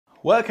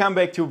Welcome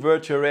back to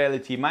Virtual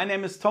Reality. My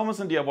name is Thomas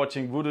and you are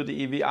watching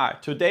VoodooDE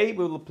VR. Today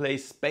we will play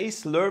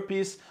Space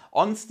Slurpies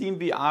on Steam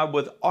VR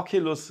with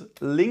Oculus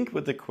Link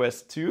with the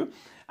Quest 2.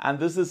 And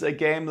this is a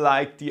game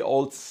like the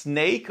old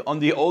Snake on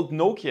the old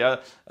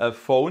Nokia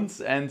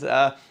phones. And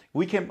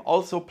we can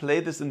also play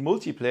this in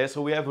multiplayer.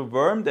 So we have a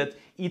worm that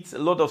eats a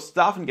lot of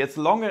stuff and gets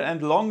longer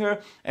and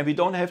longer. And we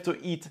don't have to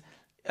eat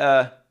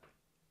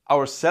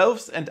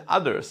ourselves and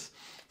others.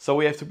 So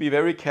we have to be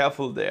very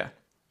careful there.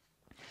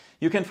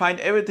 You can find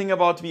everything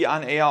about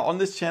VR and AR on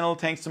this channel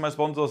thanks to my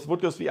sponsors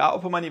Oculus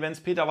VR, Opperman Events,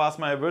 Peter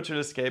Wasmeier, Virtual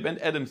Escape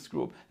and Adams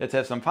Group. Let's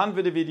have some fun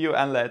with the video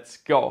and let's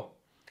go!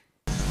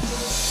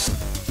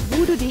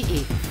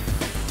 VoodooDE.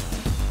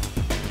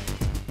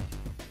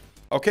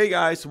 Okay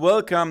guys,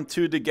 welcome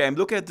to the game.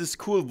 Look at this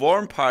cool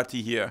worm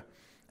party here.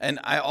 And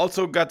I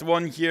also got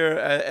one here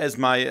as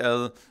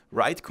my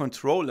right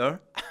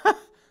controller.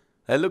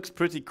 That looks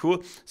pretty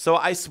cool. So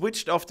I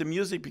switched off the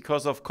music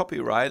because of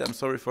copyright. I'm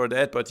sorry for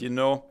that, but you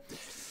know,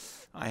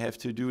 I have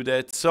to do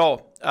that.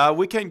 So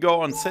we can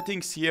go on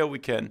settings here. We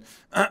can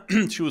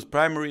choose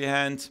primary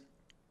hand,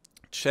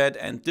 chat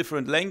and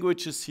different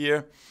languages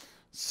here.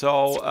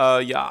 So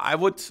yeah, I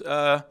would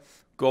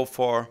go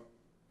for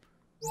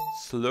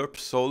Slurp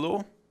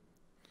Solo,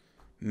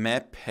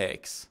 map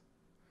packs.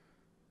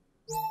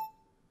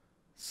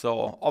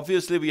 So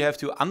obviously we have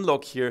to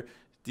unlock here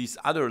these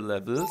other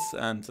levels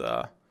and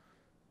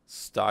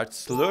start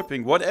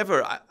slurping.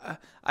 Whatever.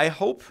 I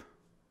hope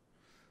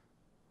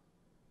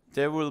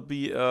there will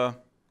be a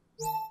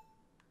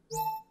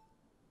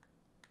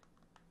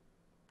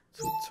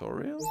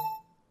tutorial.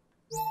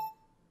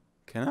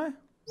 Can I?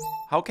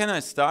 How can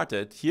I start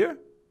it? Here?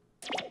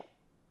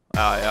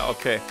 Ah, yeah,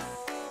 okay.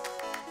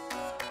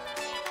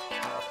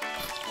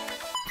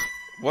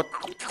 What?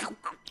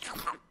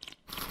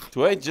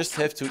 Do I just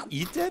have to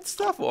eat that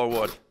stuff or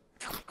what?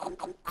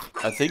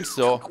 I think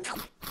so.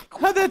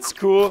 Ah, that's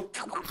cool.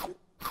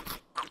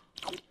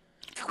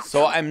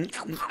 So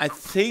I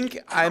think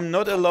I'm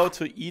not allowed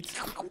to eat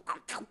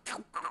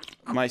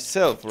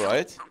myself,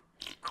 right?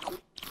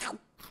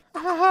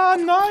 Haha,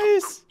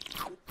 nice!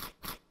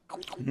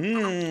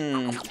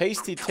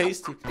 Tasty,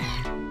 tasty.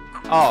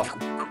 Oh.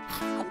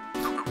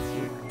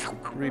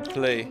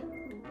 Replay.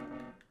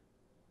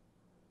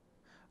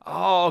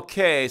 Oh,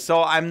 okay,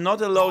 so I'm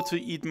not allowed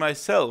to eat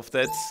myself.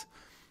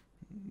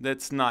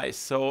 That's nice.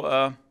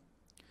 So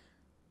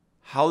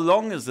how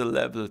long is the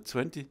level?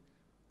 20?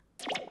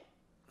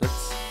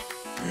 Let's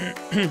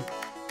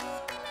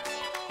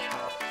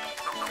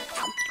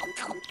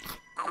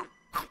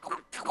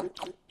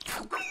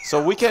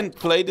So we can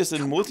play this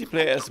in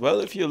multiplayer as well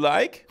if you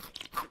like.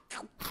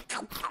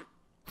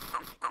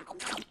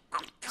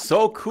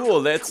 So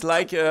cool, that's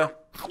like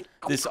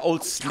this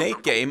old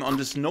Snake game on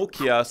this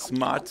Nokia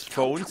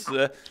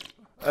smartphones,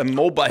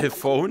 mobile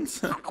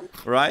phones,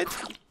 right?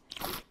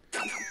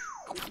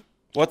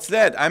 What's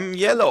that? I'm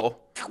yellow.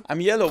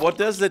 I'm yellow, what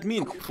does that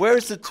mean? Where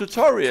is the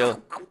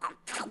tutorial?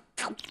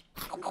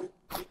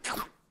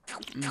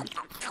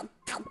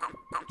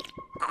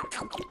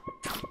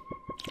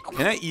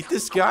 Can I eat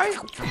this guy?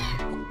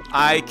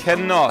 I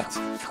cannot.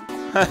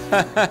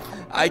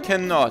 I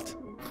cannot.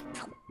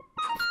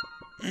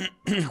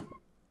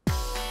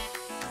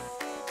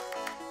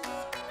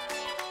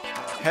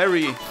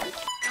 Harry.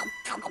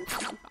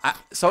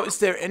 So is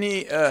there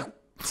any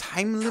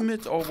time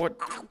limit or what?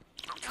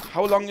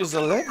 How long is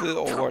the level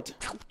or what?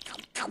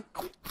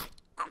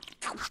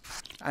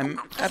 I'm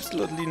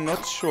absolutely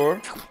not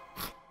sure.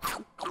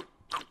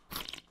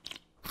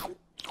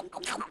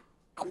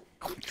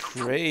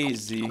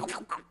 Crazy.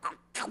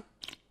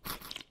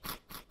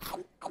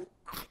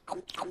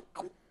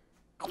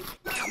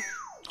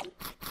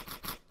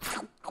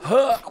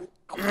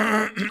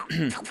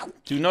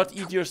 Do not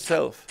eat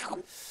yourself.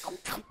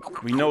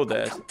 We know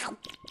that.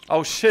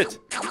 Oh shit.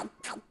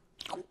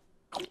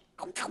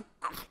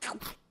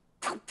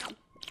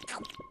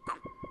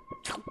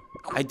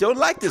 I don't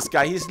like this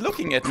guy. He's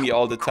looking at me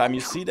all the time.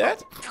 You see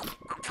that?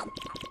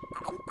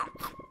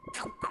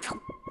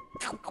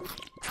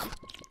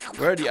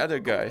 Where are the other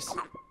guys?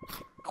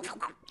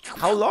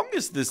 How long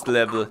is this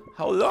level?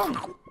 How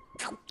long?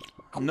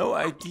 No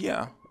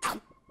idea.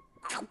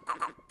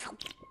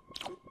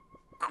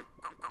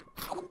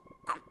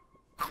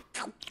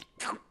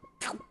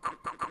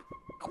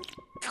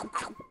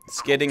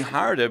 It's getting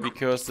harder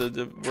because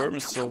the worm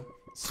is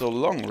so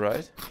long,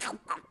 right?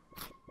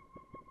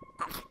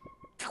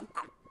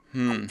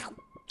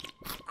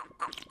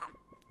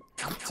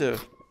 What the?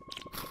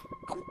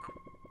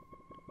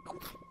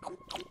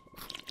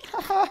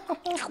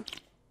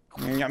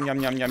 Yum yum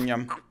yum yum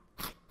yum.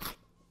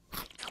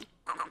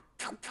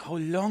 How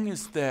long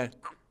is that?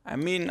 I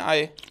mean,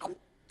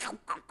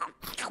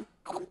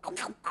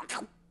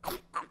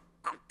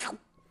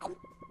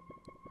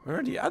 where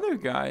are the other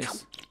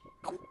guys?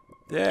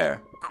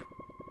 There.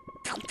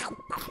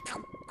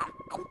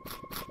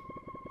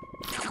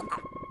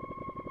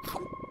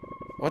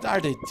 What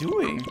are they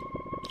doing?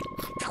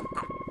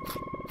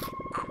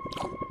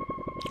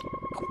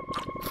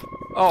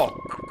 Oh.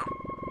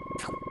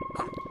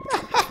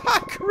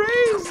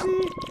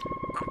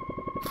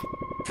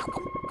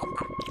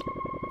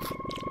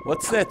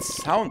 What's that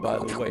sound, by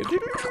the way?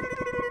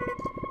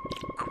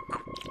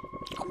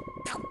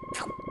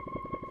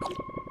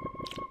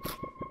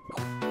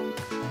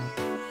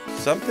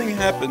 Something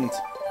happened.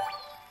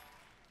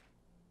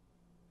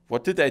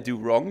 What did I do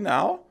wrong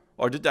now?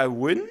 Or did I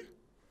win?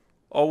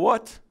 Or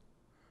what?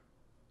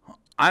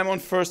 I'm on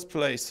first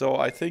place, so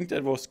I think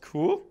that was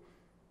cool.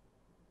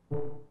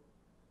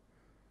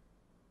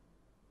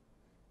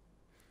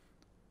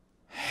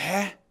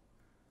 Huh?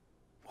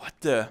 What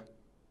the?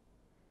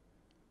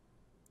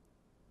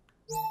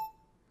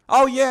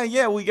 Oh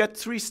yeah, we got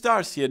 3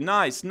 stars here.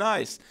 Nice,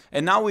 nice.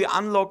 And now we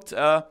unlocked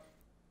the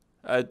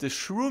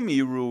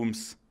shroomy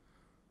rooms.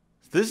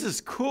 This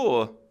is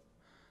cool.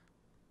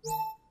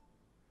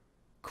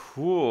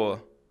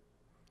 Cool.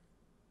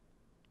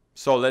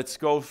 So let's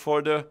go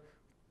for the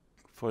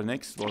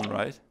next one,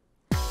 right?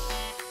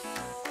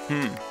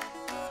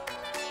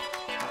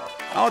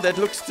 Oh, that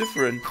looks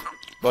different,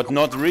 but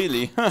not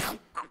really.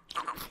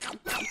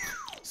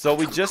 So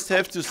we just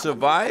have to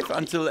survive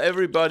until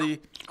everybody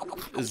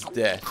is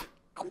dead.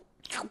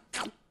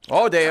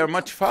 Oh, they are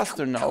much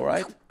faster now,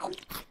 right?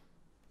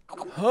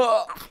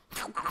 Huh.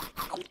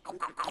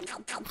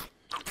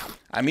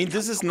 I mean,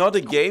 this is not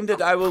a game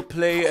that I will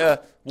play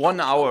 1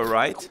 hour,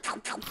 right?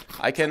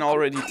 I can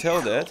already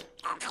tell that.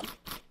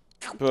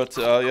 But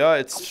yeah,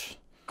 it's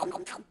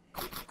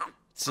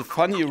a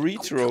funny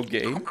retro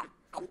game.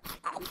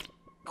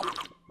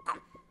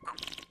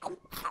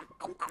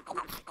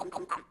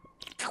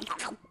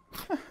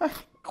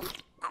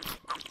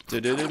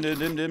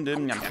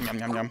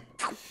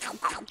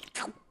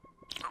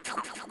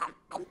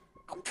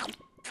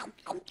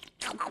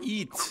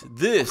 Eat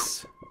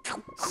this,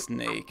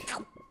 snake.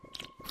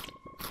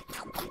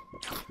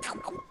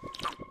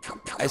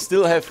 I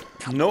still have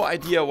no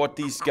idea what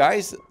these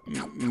guys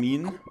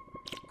mean.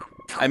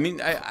 I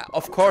mean,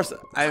 of course,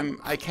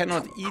 I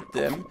cannot eat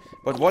them,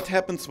 but what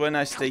happens when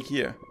I stay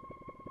here?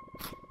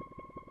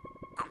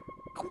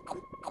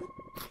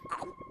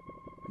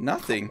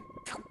 Nothing.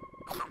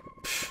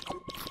 Pfft.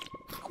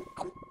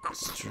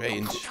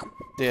 Strange.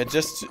 They are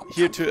just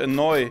here to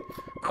annoy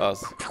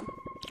us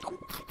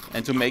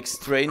and to make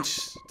strange,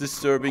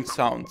 disturbing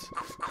sounds.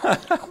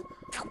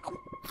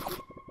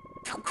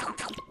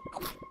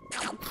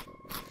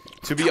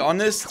 To be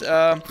honest,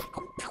 I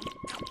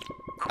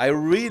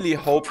really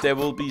hope there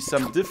will be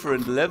some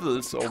different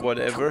levels or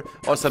whatever,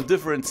 or some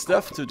different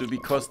stuff to do,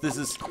 because this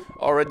is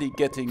already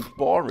getting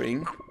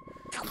boring.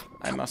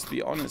 I must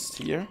be honest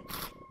here.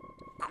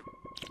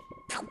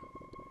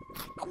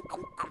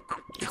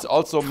 It's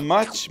also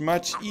much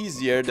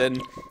easier than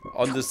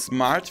on the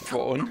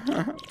smartphone.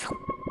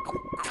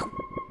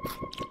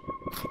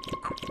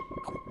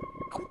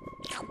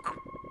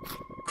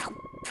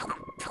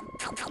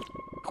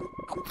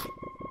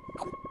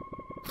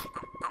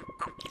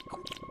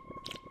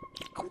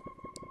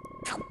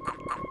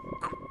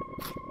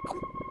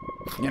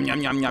 Yum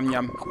yum yum yum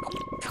yum.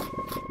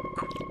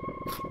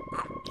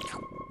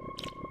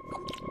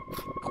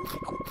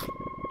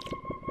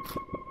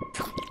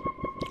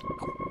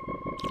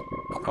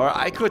 Or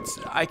I could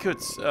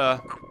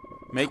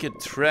make a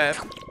trap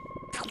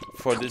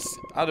for this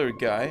other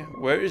guy.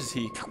 Where is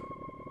he?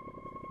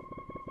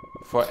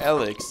 For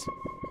Alex.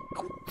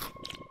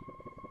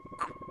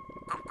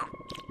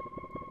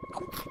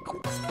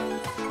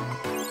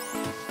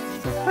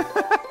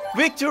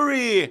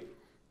 Victory!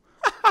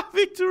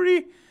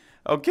 Victory!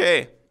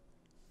 Okay.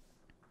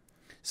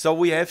 So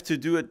we have to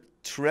do a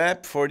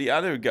trap for the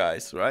other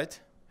guys, right?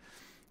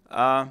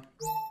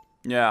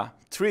 Yeah,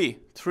 three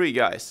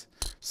guys.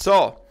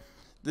 So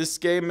this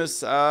game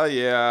is,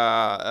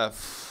 I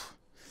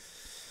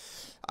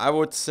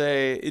would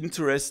say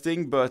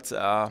interesting, but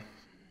I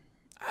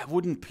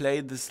wouldn't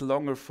play this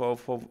longer for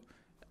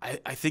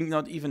I think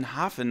not even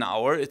half an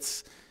hour.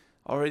 It's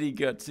already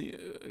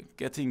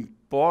getting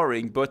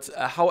boring. But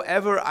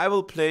however, I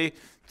will play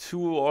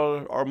 2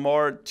 or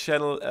more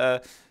channel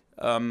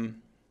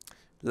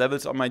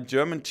levels on my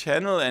German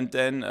channel, and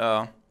then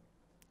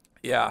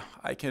yeah,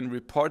 I can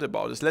report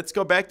about this. Let's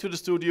go back to the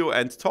studio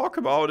and talk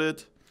about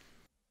it.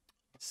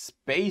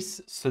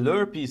 Space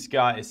Slurpies,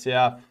 guys.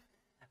 Yeah,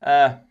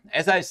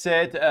 as I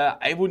said,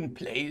 I wouldn't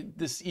play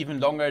this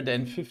even longer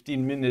than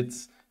 15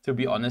 minutes, to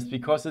be honest,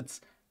 because it's.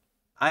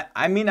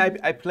 I mean,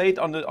 I played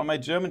on my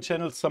German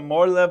channel some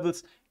more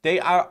levels. They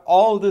are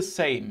all the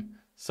same.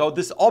 So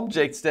these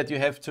objects that you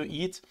have to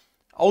eat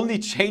only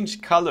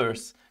change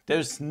colors.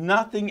 There's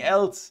nothing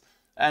else,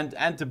 and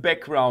the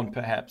background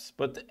perhaps,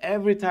 but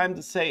every time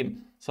the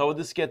same. So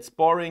this gets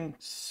boring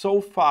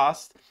so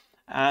fast,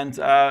 and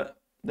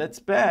that's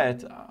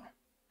bad.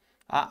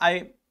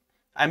 I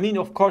mean,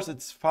 of course,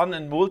 it's fun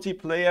in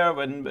multiplayer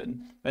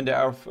when there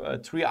are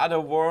 3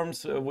 other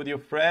worms with your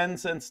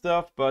friends and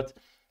stuff. But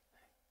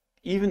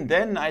even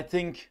then, I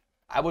think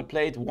I would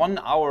play it 1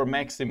 hour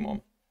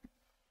maximum.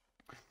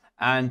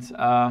 And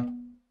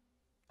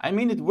I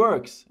mean, it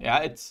works.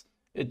 Yeah,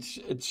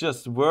 it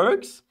just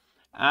works,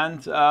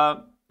 and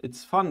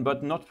it's fun,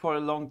 but not for a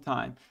long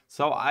time.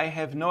 So I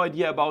have no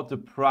idea about the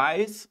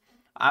price.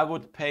 I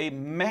would pay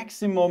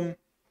maximum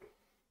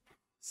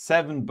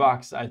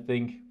 $7, I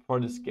think, for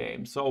this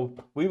game. So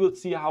we will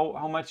see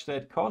how much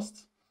that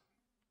costs,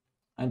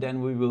 and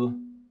then we'll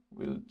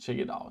check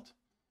it out.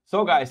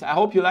 So guys, I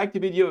hope you liked the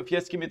video. If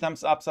yes, give me a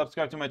thumbs up,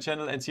 subscribe to my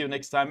channel, and see you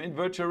next time in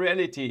virtual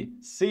reality.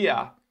 See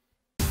ya!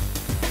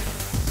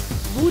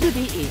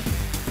 VoodooDE